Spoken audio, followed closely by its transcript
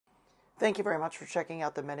Thank you very much for checking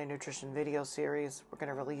out the Men in Nutrition video series. We're going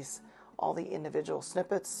to release all the individual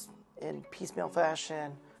snippets in piecemeal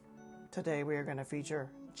fashion. Today we are going to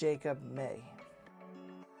feature Jacob Mey.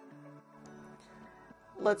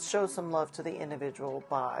 Let's show some love to the individual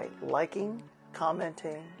by liking,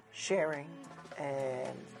 commenting, sharing,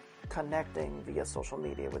 and connecting via social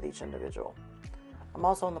media with each individual. I'm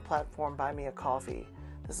also on the platform Buy Me a Coffee.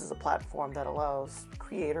 This is a platform that allows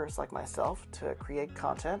creators like myself to create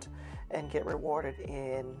content and get rewarded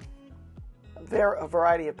in a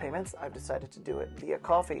variety of payments. I've decided to do it via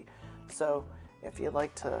coffee. So if you'd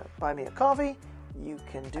like to buy me a coffee, you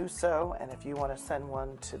can do so. And if you want to send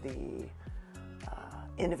one to the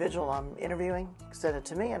individual I'm interviewing, send it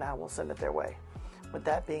to me and I will send it their way. With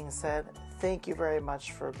that being said, thank you very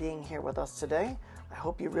much for being here with us today. I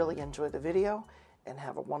hope you really enjoyed the video and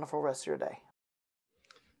have a wonderful rest of your day.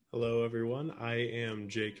 Hello everyone, I am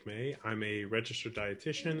Jacob Mey. I'm a registered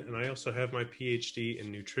dietitian and I also have my PhD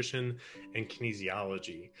in nutrition and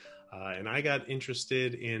kinesiology. And I got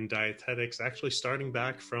interested in dietetics actually starting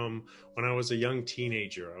back from when I was a young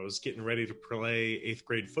teenager. I was getting ready to play 8th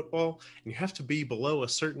grade football, and you have to be below a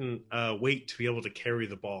certain weight to be able to carry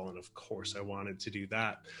the ball. And of course, I wanted to do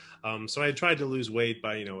that. So I tried to lose weight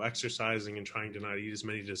by, exercising and trying to not eat as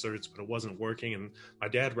many desserts, but it wasn't working. And my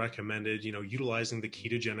dad recommended, utilizing the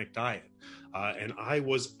ketogenic diet. And I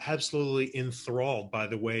was absolutely enthralled by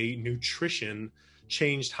the way nutrition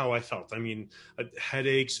changed how I felt. I mean,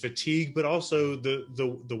 headaches, fatigue, but also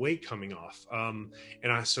the weight coming off.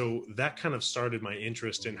 So that kind of started my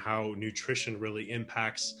interest in how nutrition really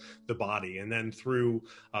impacts the body. And then through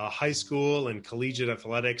high school and collegiate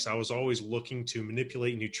athletics, I was always looking to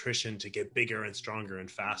manipulate nutrition to get bigger and stronger and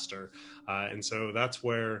faster. And so that's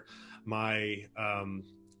where my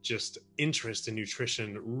just interest in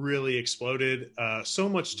nutrition really exploded, so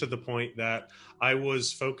much to the point that I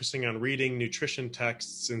was focusing on reading nutrition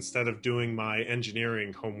texts instead of doing my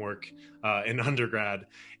engineering homework in undergrad.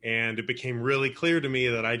 And it became really clear to me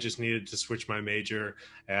that I just needed to switch my major.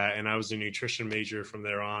 And I was a nutrition major from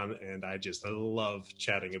there on. And I love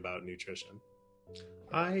chatting about nutrition.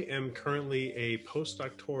 I am currently a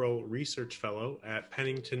postdoctoral research fellow at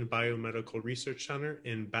Pennington Biomedical Research Center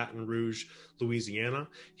in Baton Rouge, Louisiana.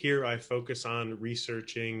 Here I focus on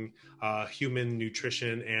researching human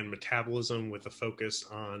nutrition and metabolism with a focus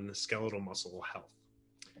on skeletal muscle health.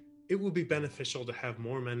 It will be beneficial to have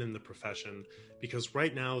more men in the profession because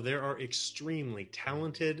right now there are extremely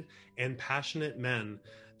talented and passionate men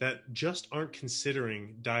that just aren't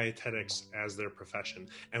considering dietetics as their profession.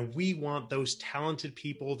 And we want those talented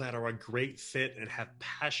people that are a great fit and have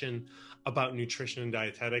passion about nutrition and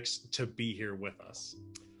dietetics to be here with us.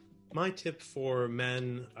 My tip for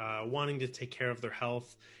men wanting to take care of their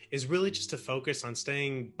health is really just to focus on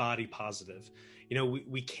staying body positive.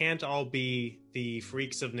 We can't all be the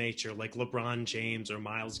freaks of nature like LeBron James or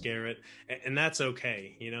Myles Garrett, and that's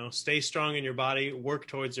okay. Stay strong in your body, work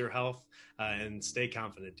towards your health, and stay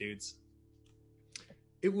confident, dudes.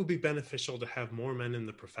 It will be beneficial to have more men in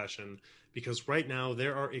the profession because right now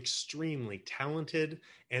there are extremely talented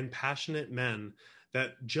and passionate men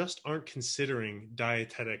that just aren't considering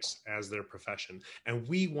dietetics as their profession. And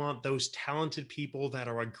we want those talented people that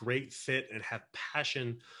are a great fit and have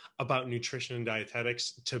passion about nutrition and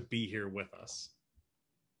dietetics to be here with us.